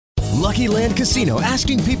Lucky Land Casino,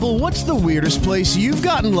 asking people, what's the weirdest place you've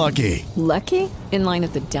gotten lucky? Lucky? In line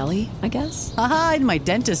at the deli, I guess? Aha, in my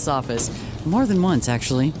dentist's office. More than once,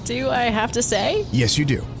 actually. Do I have to say? Yes, you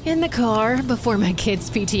do. In the car before my kids'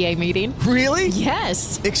 PTA meeting. Really?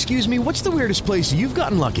 Yes. Excuse me, what's the weirdest place you've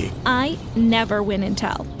gotten lucky? I never win and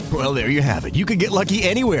tell. Well, there you have it. You can get lucky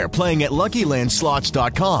anywhere, playing at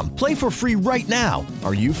LuckyLandSlots.com. Play for free right now.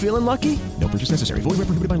 Are you feeling lucky? No purchase necessary. Void where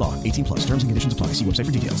prohibited by law. 18 plus. Terms and conditions apply. See website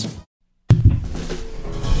for details.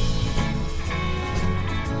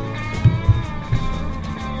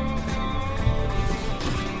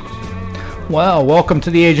 Well, welcome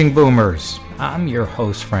to the Aging Boomers. I'm your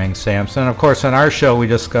host, Frank Sampson. Of course, on our show, we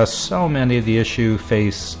discuss so many of the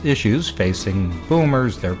issues facing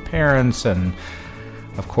boomers, their parents, and,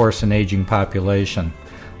 of course, an aging population.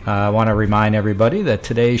 I want to remind everybody that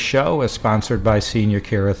today's show is sponsored by Senior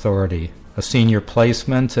Care Authority, a senior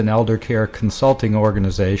placement and elder care consulting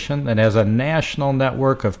organization that has a national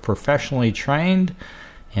network of professionally trained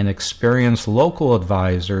and experienced local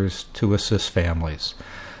advisors to assist families.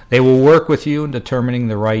 They will work with you in determining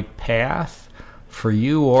the right path for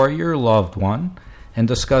you or your loved one and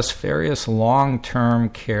discuss various long-term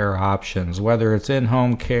care options, whether it's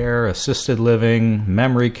in-home care, assisted living,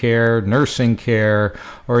 memory care, nursing care,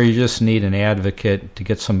 or you just need an advocate to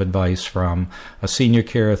get some advice from. A Senior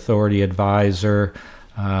Care Authority advisor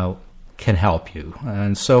can help you.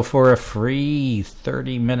 And so for a free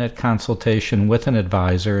 30-minute consultation with an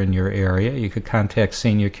advisor in your area, you could contact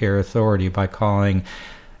Senior Care Authority by calling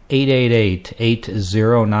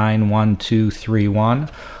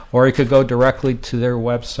 888-809-1231, or you could go directly to their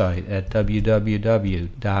website at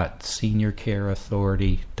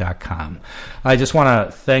www.seniorcareauthority.com. I just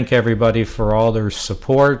want to thank everybody for all their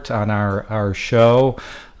support on our show.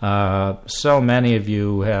 So many of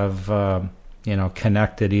you have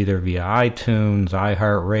connected either via iTunes,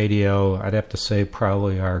 iHeartRadio. I'd have to say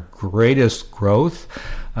probably our greatest growth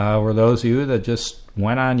were those of you that just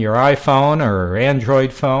went on your iPhone or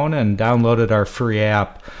Android phone and downloaded our free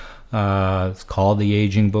app. It's called The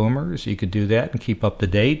Aging Boomers. You could do that and keep up to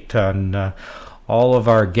date on all of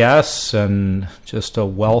our guests and just a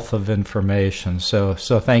wealth of information. So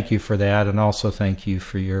thank you for that, and also thank you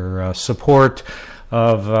for your support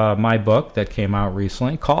of my book that came out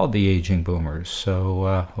recently called The Aging Boomers.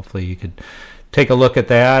 So hopefully you could take a look at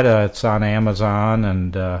that. It's on Amazon,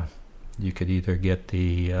 and you could either get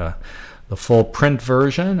the full print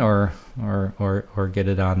version or get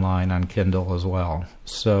it online on Kindle as well.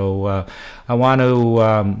 So I want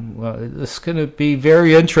to, this is going to be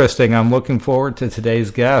very interesting. I'm looking forward to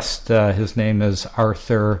today's guest. His name is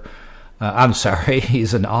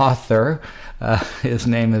he's an author. His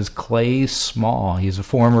name is Clay Small. He's a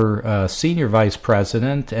former senior vice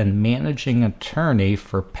president and managing attorney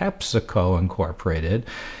for PepsiCo Incorporated.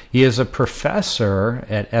 He is a professor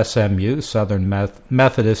at SMU, Southern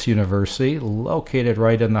Methodist University, located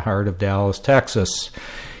right in the heart of Dallas, Texas.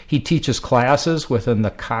 He teaches classes within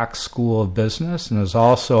the Cox School of Business and is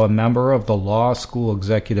also a member of the Law School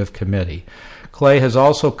Executive Committee. Clay has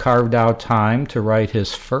also carved out time to write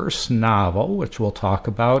his first novel, which we'll talk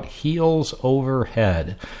about, Heels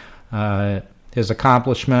Overhead. His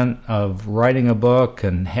accomplishment of writing a book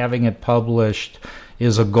and having it published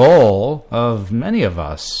is a goal of many of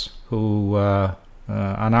us who,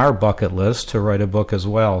 on our bucket list, to write a book as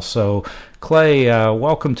well. So, Clay,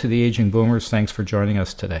 welcome to the Aging Boomers. Thanks for joining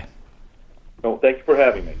us today. Oh, thank you for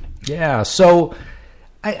having me. Yeah, so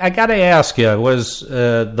I got to ask you, was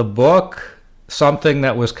the book something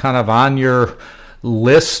that was kind of on your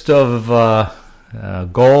list of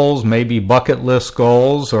goals, maybe bucket list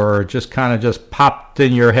goals, or just kind of just popped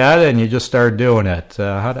in your head and you just started doing it?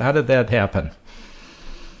 How did that happen?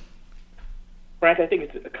 Frank, I think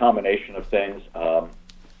it's a combination of things.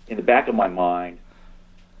 In the back of my mind,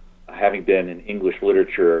 having been an English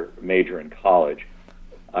literature major in college,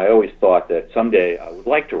 I always thought that someday I would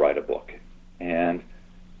like to write a book. And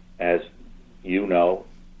as you know,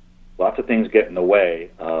 lots of things get in the way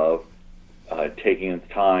of taking the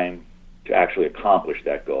time to actually accomplish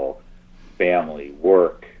that goal. Family,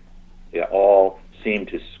 work, it all seemed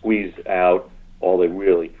to squeeze out all the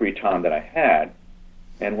really free time that I had.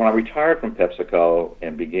 And when I retired from PepsiCo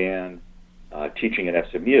and began teaching at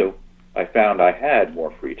SMU, I found I had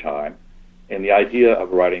more free time, and the idea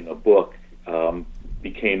of writing a book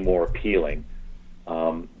became more appealing.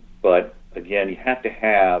 But again, you have to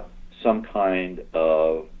have some kind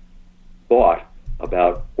of thought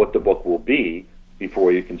about what the book will be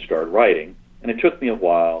before you can start writing. And it took me a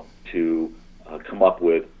while to come up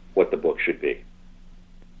with what the book should be.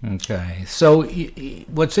 Okay. So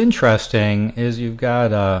what's interesting is you've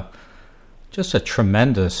got just a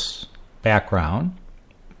tremendous background,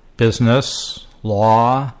 business,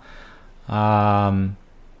 law.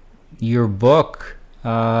 Your book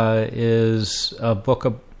is a book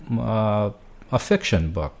of a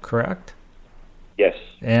fiction book, correct? Yes.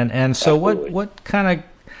 And so what kind of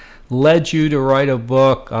led you to write a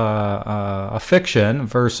book, a fiction,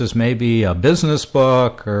 versus maybe a business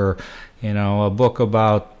book, or a book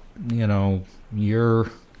about your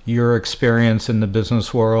experience in the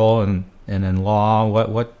business world and in law?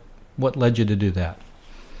 What led you to do that?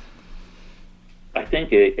 I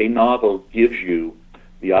think a novel gives you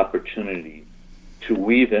the opportunity to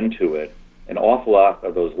weave into it an awful lot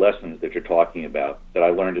of those lessons that you're talking about that I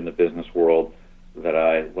learned in the business world, that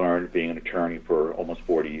I learned being an attorney for almost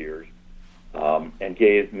 40 years, and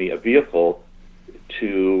gave me a vehicle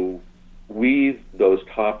to weave those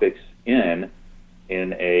topics in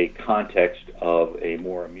a context of a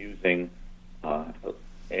more amusing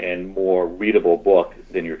and more readable book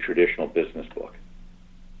than your traditional business book.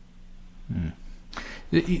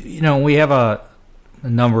 We have a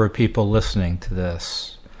number of people listening to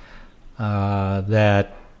this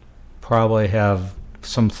that probably have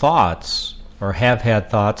some thoughts or have had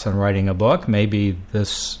thoughts on writing a book. Maybe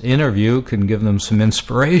this interview can give them some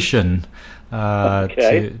inspiration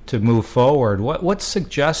to move forward. What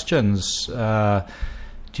suggestions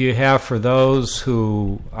do you have for those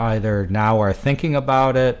who either now are thinking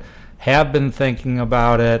about it, have been thinking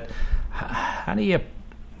about it? How do you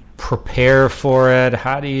prepare for it?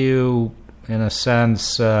 How do you, in a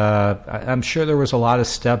sense, I'm sure there was a lot of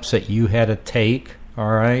steps that you had to take,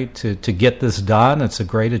 all right, to get this done. It's a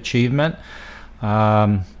great achievement.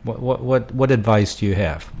 What advice do you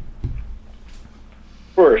have?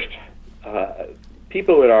 First,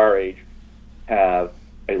 people at our age have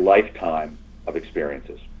a lifetime of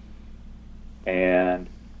experiences. And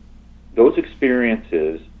those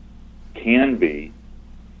experiences can be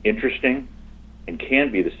interesting and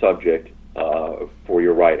can be the subject for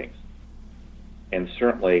your writings. And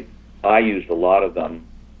certainly, I used a lot of them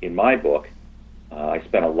in my book. I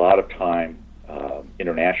spent a lot of time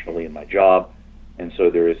internationally in my job, and so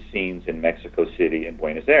there is scenes in Mexico City and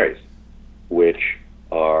Buenos Aires, which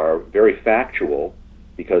are very factual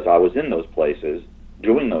because I was in those places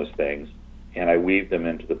doing those things, and I weave them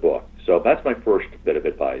into the book. So that's my first bit of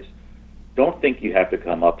advice. Don't think you have to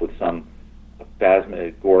come up with some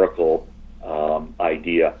phantasmagorical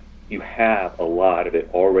idea. You have a lot of it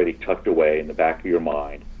already tucked away in the back of your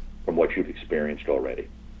mind from what you've experienced already.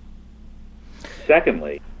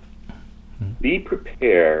 Secondly, be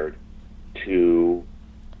prepared to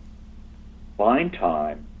find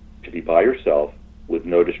time to be by yourself with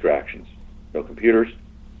no distractions, no computers,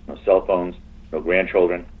 no cell phones, no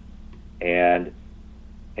grandchildren, and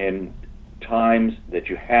times that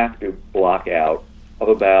you have to block out of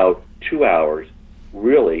about 2 hours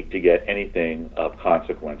really to get anything of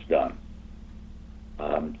consequence done.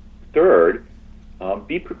 Third,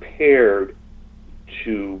 be prepared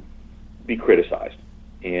to be criticized.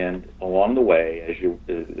 And along the way, as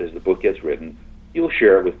the book gets written, you'll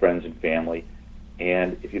share it with friends and family.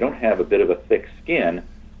 And if you don't have a bit of a thick skin,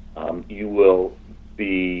 you will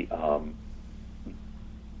be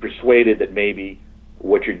persuaded that maybe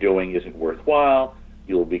what you're doing isn't worthwhile.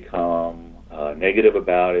 You'll become negative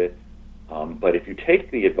about it. But if you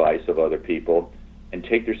take the advice of other people and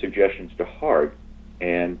take their suggestions to heart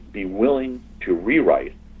and be willing to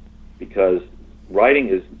rewrite, because writing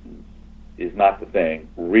is not the thing,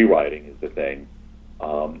 rewriting is the thing,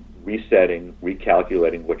 resetting,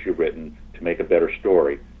 recalculating what you've written to make a better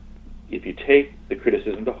story. If you take the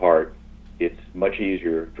criticism to heart, it's much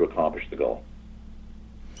easier to accomplish the goal.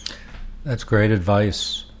 That's great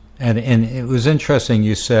advice. And it was interesting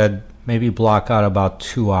you said maybe block out about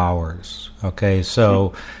 2 hours. Okay,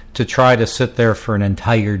 so to try to sit there for an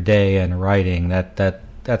entire day and writing,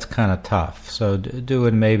 that's kind of tough. So do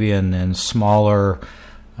it maybe in smaller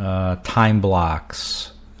time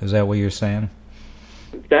blocks. Is that what you're saying?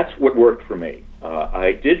 That's what worked for me.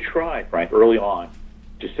 I did try, Frank, early on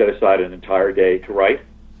to set aside an entire day to write,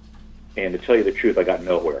 and to tell you the truth, I got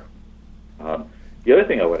nowhere. The other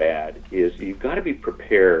thing I would add is you've got to be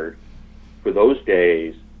prepared for those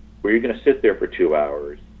days where you're going to sit there for 2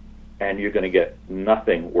 hours and you're going to get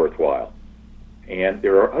nothing worthwhile. And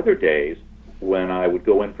there are other days when I would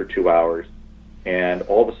go in for 2 hours and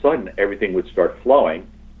all of a sudden everything would start flowing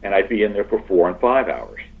and I'd be in there for 4 and 5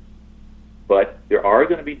 hours. But there are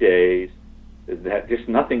going to be days that just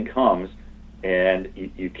nothing comes and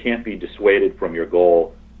you can't be dissuaded from your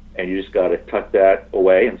goal, and you just got to tuck that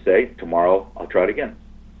away and say, tomorrow I'll try it again.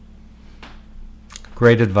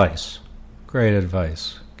 Great advice. Great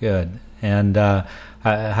advice. Good. And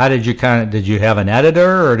how did you did you have an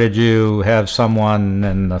editor, or did you have someone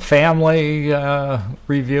in the family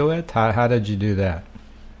review it? How did you do that?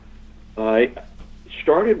 I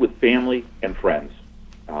started with family and friends,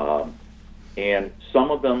 and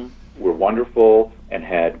some of them were wonderful and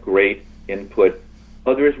had great input.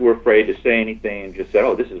 Others were afraid to say anything and just said,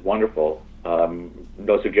 "Oh, this is wonderful,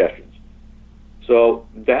 no suggestions." So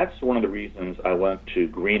that's one of the reasons I went to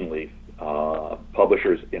Greenleaf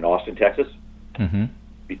Publishers in Austin, Texas,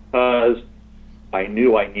 because I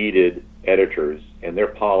knew I needed editors, and their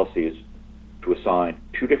policy is to assign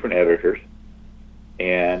 2 different editors,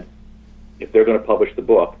 and if they're going to publish the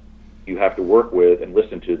book, you have to work with and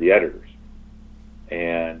listen to the editors.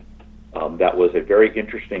 And that was a very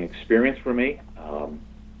interesting experience for me,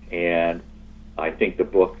 and I think the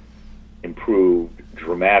book improved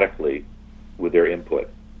dramatically with their input.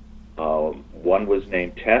 One was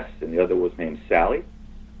named Tess and the other was named Sally,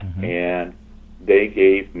 and they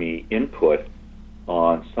gave me input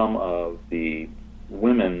on some of the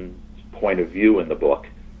women's point of view in the book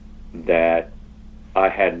that I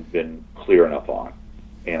hadn't been clear enough on.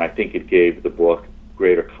 And I think it gave the book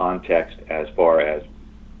greater context as far as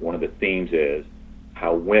one of the themes is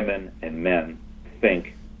how women and men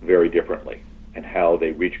think very differently and how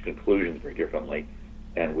they reach conclusions very differently.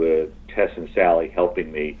 And with Tess and Sally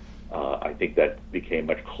helping me, I think that became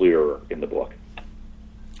much clearer in the book.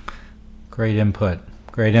 Great input.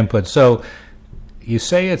 Great input. So you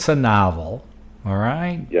say it's a novel, all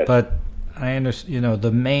right? Yes. But I understand,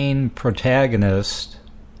 the main protagonist,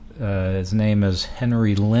 his name is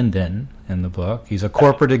Henry Linden in the book. He's a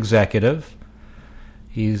corporate executive.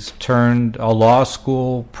 He's turned a law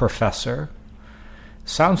school professor.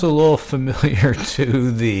 Sounds a little familiar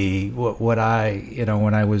to what I,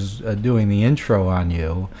 when I was doing the intro on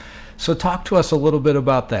you. So talk to us a little bit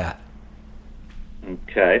about that.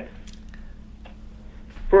 Okay.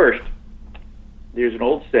 First, there's an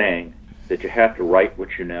old saying that you have to write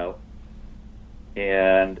what you know.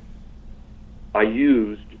 And I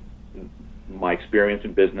used my experience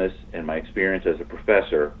in business and my experience as a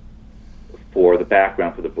professor for the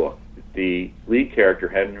background for the book. The lead character,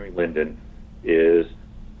 Henry Linden, is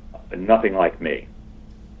nothing like me,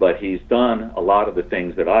 but he's done a lot of the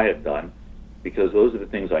things that I have done because those are the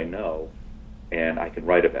things I know and I can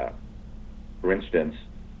write about. For instance,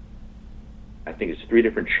 I think it's 3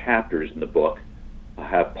 different chapters in the book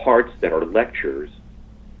have parts that are lectures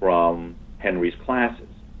from Henry's classes.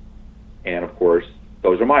 And of course,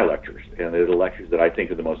 those are my lectures, and they're the lectures that I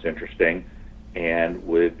think are the most interesting and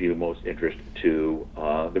would be of most interest to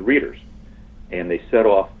the readers. And they set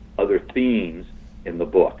off other themes in the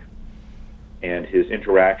book. And his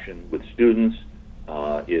interaction with students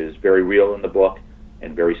is very real in the book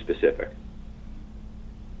and very specific.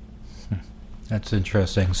 That's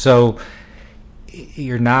interesting. So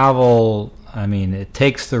your novel, it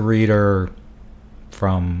takes the reader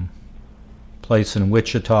from place in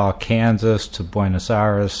Wichita, Kansas to Buenos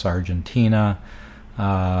Aires, Argentina.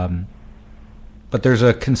 But there's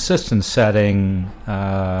a consistent setting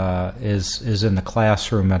is in the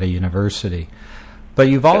classroom at a university. But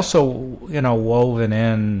you've also, woven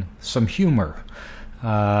in some humor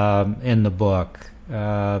in the book.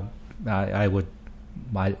 I would.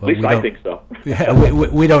 At least I think so. Yeah,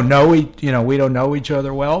 we don't know we don't know each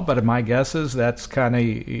other well, but my guess is that's kind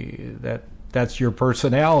of that's your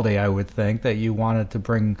personality. I would think that you wanted to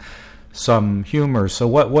bring some humor. So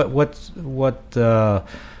what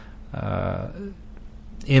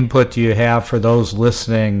input do you have for those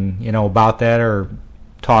listening? About that, or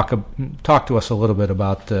talk to us a little bit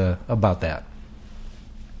about that.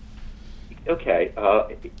 Okay.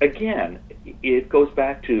 Again, it goes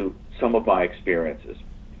back to some of my experiences.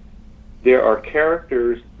 There are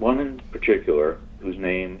characters, one in particular, whose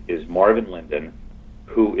name is Marvin Linden,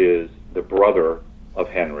 who is the brother of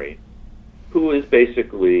Henry, who is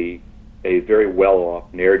basically a very well-off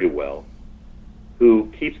ne'er-do-well,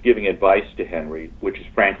 who keeps giving advice to Henry, which is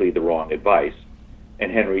frankly the wrong advice,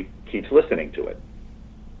 and Henry keeps listening to it.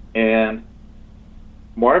 And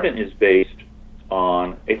Marvin is based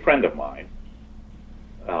on a friend of mine.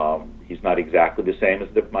 He's not exactly the same as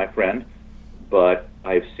my friend, but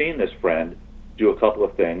I've seen this friend do a couple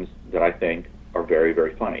of things that I think are very,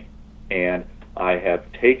 very funny. And I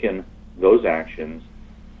have taken those actions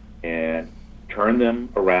and turned them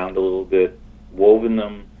around a little bit, woven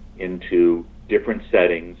them into different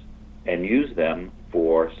settings, and used them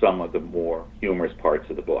for some of the more humorous parts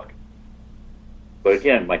of the book. But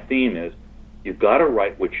again, my theme is you've got to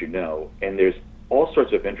write what you know, and there's all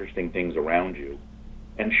sorts of interesting things around you.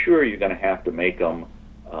 And sure, you're going to have to make them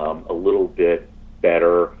a little bit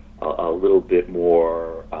better, a little bit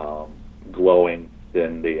more glowing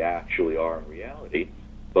than they actually are in reality,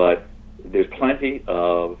 but there's plenty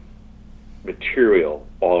of material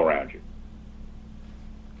all around you.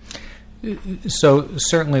 So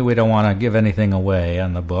certainly we don't want to give anything away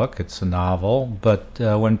on the book. It's a novel, but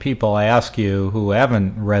when people ask you who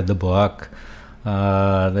haven't read the book,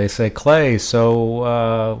 they say, Clay,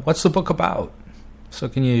 so what's the book about? So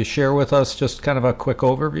can you share with us just kind of a quick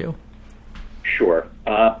overview? Sure.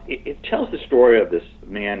 It tells the story of this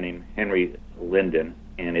man named Henry Linden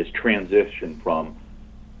and his transition from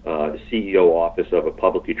the CEO office of a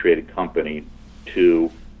publicly traded company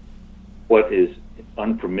to what is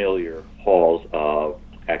unfamiliar halls of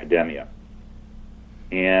academia.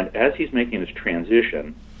 And as he's making this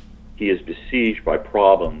transition, he is besieged by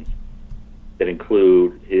problems that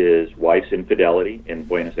include his wife's infidelity in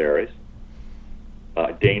Buenos Aires,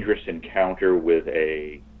 a dangerous encounter with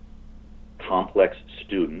a complex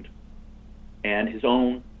student, and his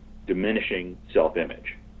own diminishing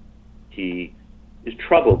self-image. He is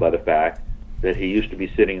troubled by the fact that he used to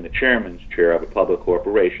be sitting in the chairman's chair of a public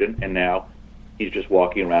corporation, and now he's just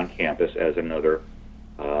walking around campus as another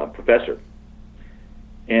professor.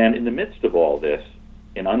 And in the midst of all this,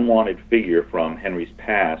 an unwanted figure from Henry's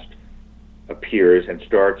past appears and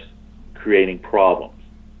starts creating problems.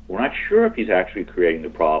 We're not sure if he's actually creating the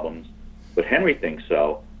problems, but Henry thinks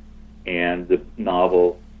so, and the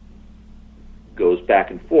novel goes back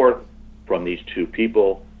and forth from these two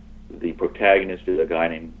people. The protagonist is a guy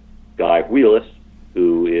named Guy Wheelis,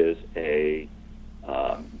 who is a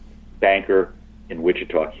banker in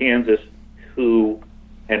Wichita, Kansas, who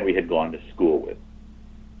Henry had gone to school with.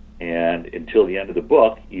 And until the end of the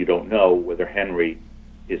book, you don't know whether Henry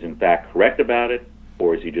is in fact correct about it,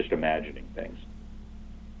 or is he just imagining things.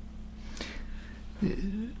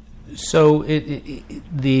 So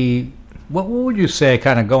what would you say,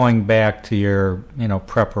 kind of going back to your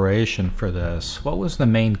preparation for this, what was the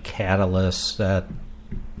main catalyst that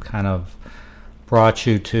kind of brought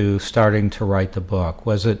you to starting to write the book?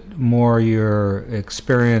 Was it more your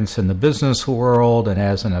experience in the business world and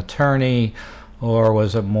as an attorney, or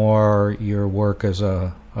was it more your work as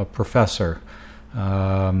a professor?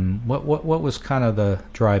 What was kind of the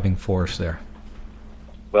driving force there?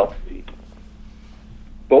 Well,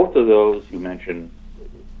 both of those you mentioned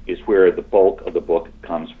is where the bulk of the book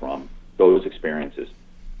comes from, those experiences.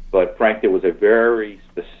 But Frank, there was a very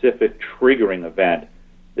specific triggering event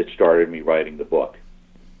that started me writing the book.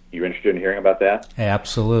 You're interested in hearing about that?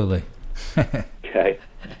 Absolutely. Okay.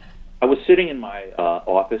 I was sitting in my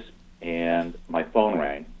office and my phone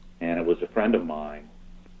rang, and it was a friend of mine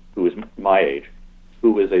who is my age,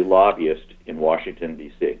 who is a lobbyist in Washington,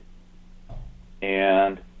 D.C.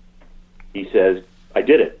 And he says, I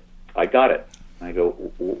did it. I got it. And I go,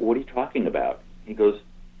 what are you talking about? He goes,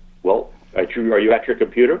 well, are you at your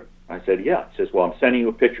computer? I said, yeah. He says, well, I'm sending you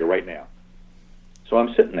a picture right now. So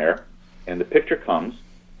I'm sitting there, and the picture comes,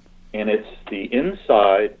 and it's the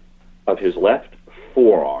inside of his left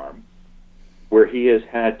forearm where he has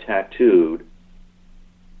had tattooed,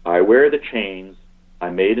 I wear the chains I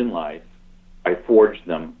made in life, I forged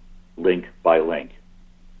them link by link.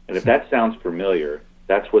 And if that sounds familiar,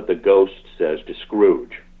 that's what the ghost says to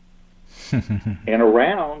Scrooge. And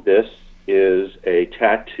around this is a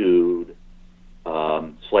tattooed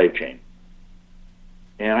slave chain.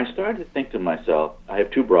 And I started to think to myself, I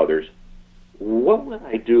have two brothers, what would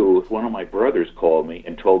I do if one of my brothers called me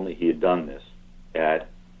and told me he had done this at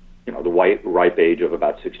the ripe age of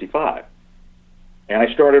about 65? And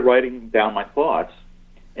I started writing down my thoughts,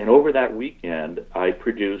 and over that weekend I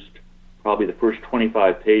produced probably the first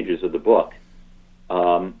 25 pages of the book.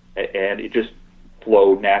 And it just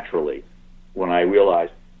flowed naturally when I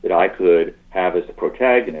realized that I could have as the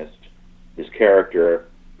protagonist this character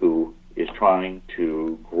who is trying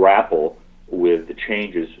to grapple with the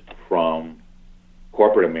changes from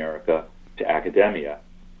corporate America to academia,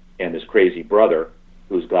 and this crazy brother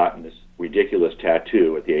who's gotten this ridiculous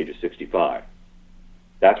tattoo at the age of 65.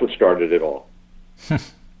 That's what started it all.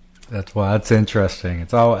 That's interesting.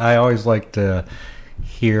 I always like to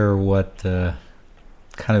hear what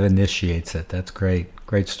kind of initiates it. That's great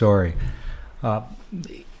story.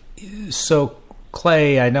 So,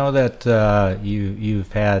 Clay, I know that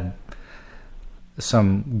you've had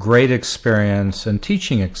some great experience and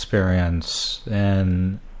teaching experience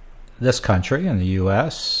in this country, in the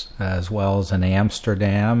U.S., as well as in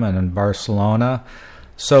Amsterdam and in Barcelona.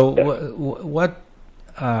 So,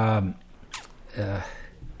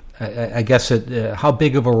 I guess how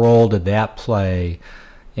big of a role did that play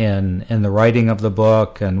in the writing of the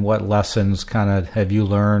book, and what lessons kind of have you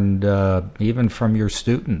learned even from your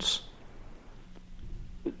students?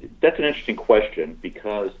 That's an interesting question,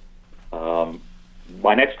 because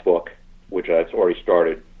My next book, which I've already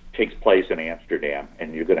started, takes place in Amsterdam,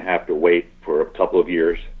 and you're going to have to wait for a couple of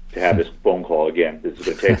years to have this phone call again. This is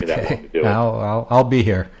going to take me that long to do it. I'll be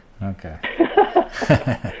here. Okay.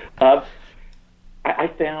 I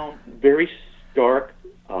found very stark,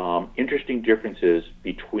 interesting differences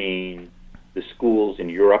between the schools in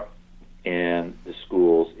Europe and the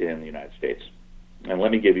schools in the United States. And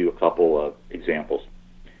let me give you a couple of examples.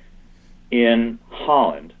 In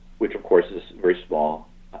Holland, which of course is very small,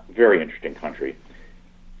 very interesting country,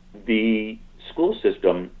 the school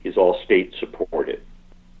system is all state supported.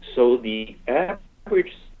 So the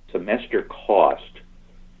average semester cost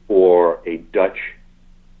for a Dutch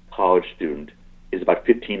college student is about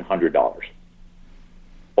 $1,500,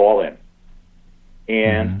 all in.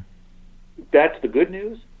 And that's the good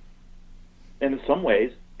news, and in some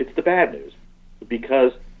ways, it's the bad news,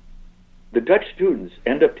 because the Dutch students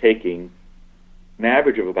end up taking an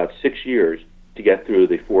average of about 6 years to get through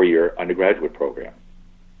the 4-year undergraduate program.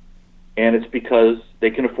 And it's because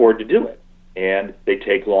they can afford to do it. And they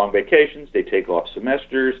take long vacations, they take off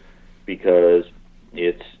semesters, because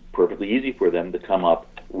it's perfectly easy for them to come up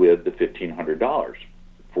with the $1,500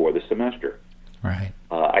 for the semester. Right.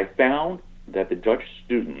 I found that the Dutch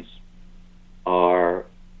students are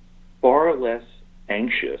far less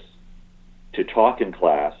anxious to talk in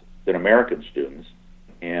class than American students.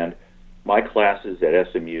 And my classes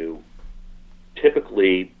at SMU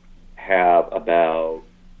typically have about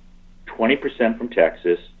 20% from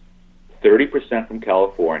Texas, 30% from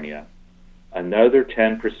California, another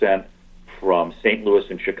 10% from St. Louis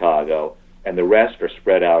and Chicago, and the rest are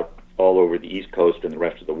spread out all over the East Coast and the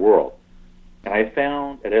rest of the world. And I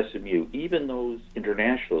found at SMU, even those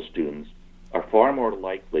international students are far more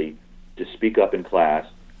likely to speak up in class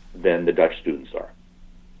than the Dutch students are.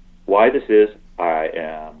 Why this is, I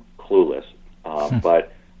am clueless,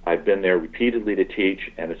 but I've been there repeatedly to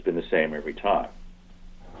teach, and it's been the same every time.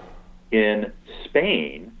 In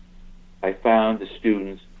Spain, I found the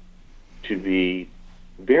students to be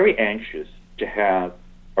very anxious to have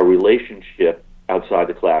a relationship outside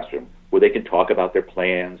the classroom where they can talk about their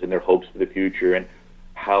plans and their hopes for the future and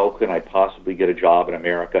how can I possibly get a job in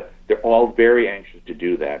America. They're all very anxious to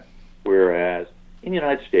do that, whereas in the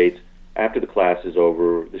United States, after the class is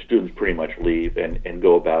over, the students pretty much leave and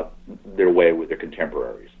go about their way with their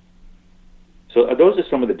contemporaries. So those are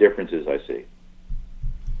some of the differences I see.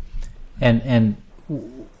 And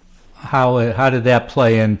how did that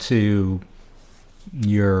play into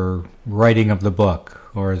your writing of the book,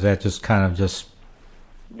 or is that just kind of just...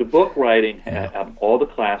 The book writing, all the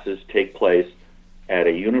classes take place at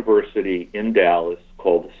a university in Dallas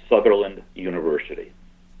called Sutherland University.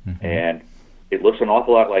 Mm-hmm. And it looks an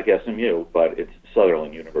awful lot like SMU, but it's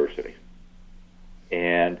Sutherland University.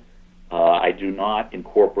 And I do not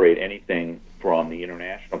incorporate anything from the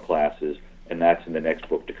international classes, and that's in the next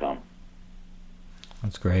book to come.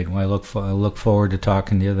 That's great. Well, I look forward to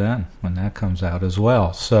talking to you then when that comes out as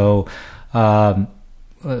well. So, we'll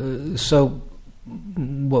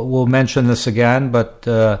mention this again, but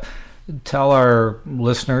tell our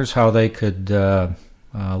listeners how they could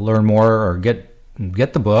learn more or get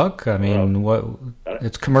the book. I mean,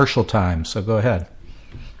 it's commercial time, so go ahead.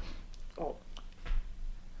 Oh,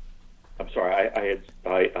 I'm sorry.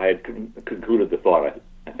 I had concluded the thought,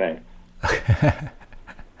 I think.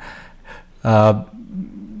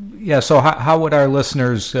 Yeah. So how would our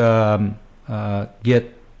listeners be able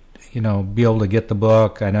to get the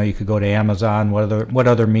book? I know you could go to Amazon. What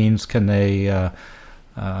other means can they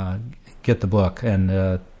get the book?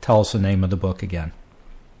 And tell us the name of the book again.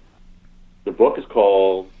 The book is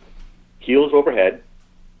called Heels Overhead,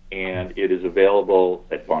 and it is available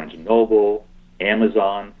at Barnes & Noble,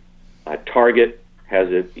 Amazon, Target has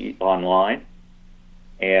it online,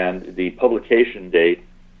 and the publication date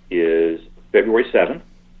is February 7th.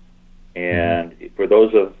 And for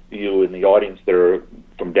those of you in the audience that are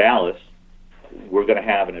from Dallas, we're going to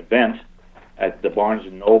have an event at the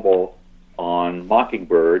Barnes & Noble on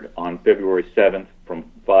Mockingbird on February 7th from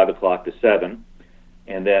 5 o'clock to 7,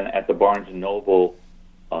 and then at the Barnes & Noble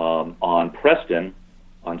on Preston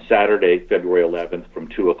on Saturday, February 11th from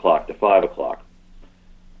 2 o'clock to 5 o'clock.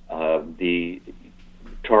 The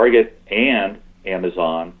Target and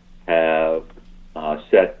Amazon have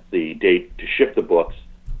set the date to ship the books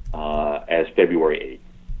as February 8th.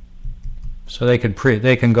 So they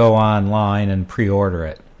can go online and pre-order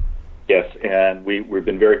it. Yes, and we've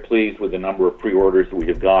been very pleased with the number of pre-orders that we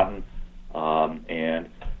have gotten, and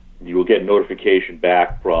you will get notification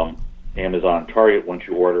back from Amazon and Target once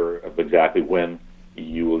you order of exactly when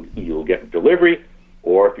you'll get delivery.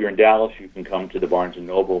 Or if you're in Dallas, you can come to the Barnes &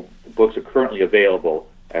 Noble. The books are currently available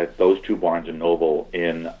at those two Barnes & Noble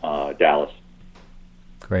in Dallas.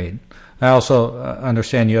 Great. I also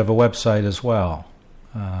understand you have a website as well.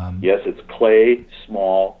 Yes, it's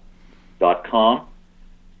claysmall.com.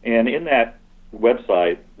 And in that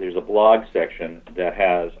website, there's a blog section that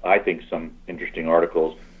has, I think, some interesting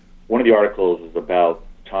articles. One of the articles is about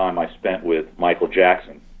time I spent with Michael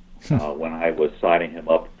Jackson when I was signing him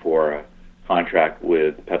up for a contract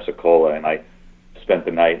with Pepsi-Cola, and I spent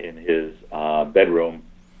the night in his bedroom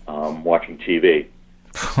watching TV.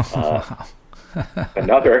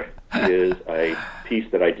 Another is a piece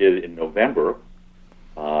that I did in November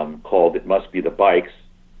called It Must Be the Bikes,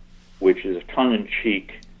 which is a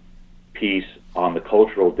tongue-in-cheek piece on the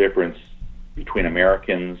cultural difference between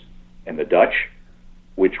Americans and the Dutch,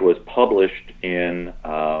 which was published in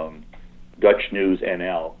Dutch News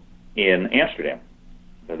NL in Amsterdam.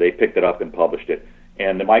 So they picked it up and published it.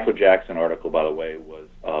 And the Michael Jackson article, by the way, was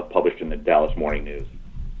published in the Dallas Morning News.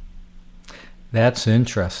 That's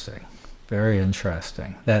interesting. Very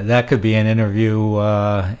interesting. That could be an interview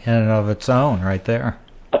in and of its own right there.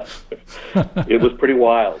 It was pretty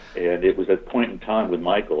wild. And it was at a point in time with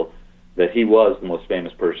Michael that he was the most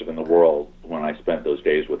famous person in the world when I spent those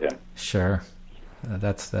days with him. Sure.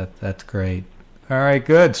 That's great. All right,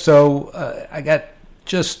 good. So I got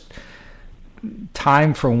just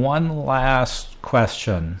time for one last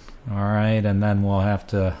question, all right, and then we'll have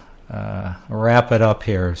to wrap it up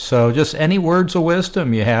here. So just any words of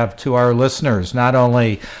wisdom you have to our listeners. Not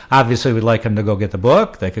only, obviously, we'd like them to go get the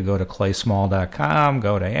book. They could go to claysmall.com,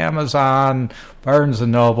 go to Amazon, Barnes &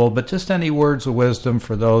 Noble, but just any words of wisdom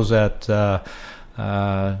for those that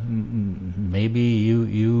maybe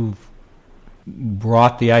you've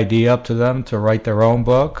brought the idea up to them to write their own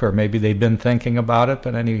book, or maybe they've been thinking about it,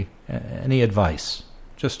 but any advice,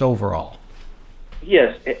 just overall?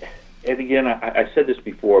 Yes, and again, I said this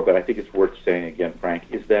before, but I think it's worth saying again, Frank,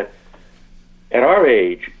 is that at our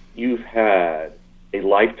age, you've had a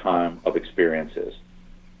lifetime of experiences.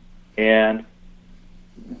 And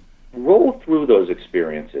roll through those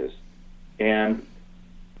experiences and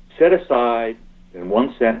set aside in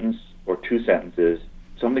one sentence or two sentences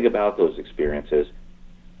something about those experiences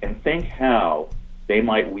and think how they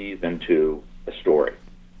might weave into a story.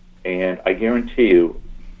 And I guarantee you,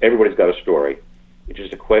 everybody's got a story. It's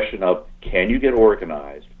just a question of, can you get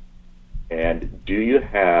organized, and do you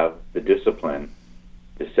have the discipline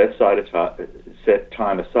to set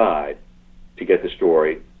time aside to get the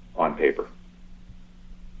story on paper?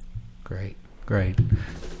 Great.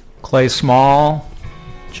 Clay Small,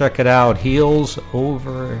 check it out. Heels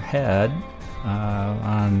Overhead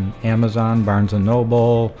on Amazon, Barnes &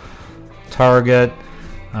 Noble, Target.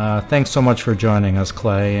 Thanks so much for joining us,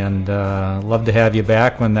 Clay, and love to have you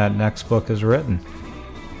back when that next book is written.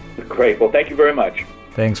 Great. Well, thank you very much.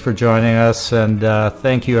 Thanks for joining us, and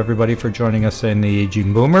thank you, everybody, for joining us in the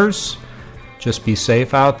Aging Boomers. Just be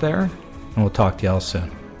safe out there, and we'll talk to you all soon.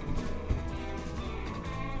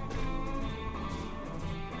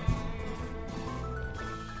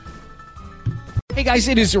 Hey guys,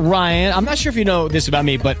 it is Ryan. I'm not sure if you know this about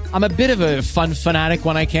me, but I'm a bit of a fun fanatic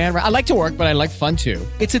when I can. I like to work, but I like fun too.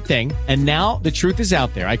 It's a thing. And now the truth is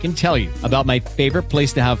out there. I can tell you about my favorite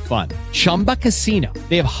place to have fun. Chumba Casino.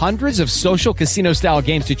 They have hundreds of social casino style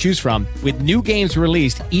games to choose from with new games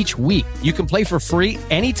released each week. You can play for free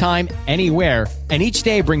anytime, anywhere. And each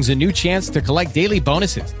day brings a new chance to collect daily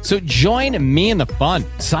bonuses. So join me in the fun.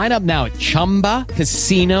 Sign up now at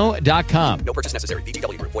ChumbaCasino.com. No purchase necessary.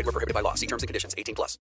 VGW Group. Void where prohibited by law. See terms and conditions. 18+.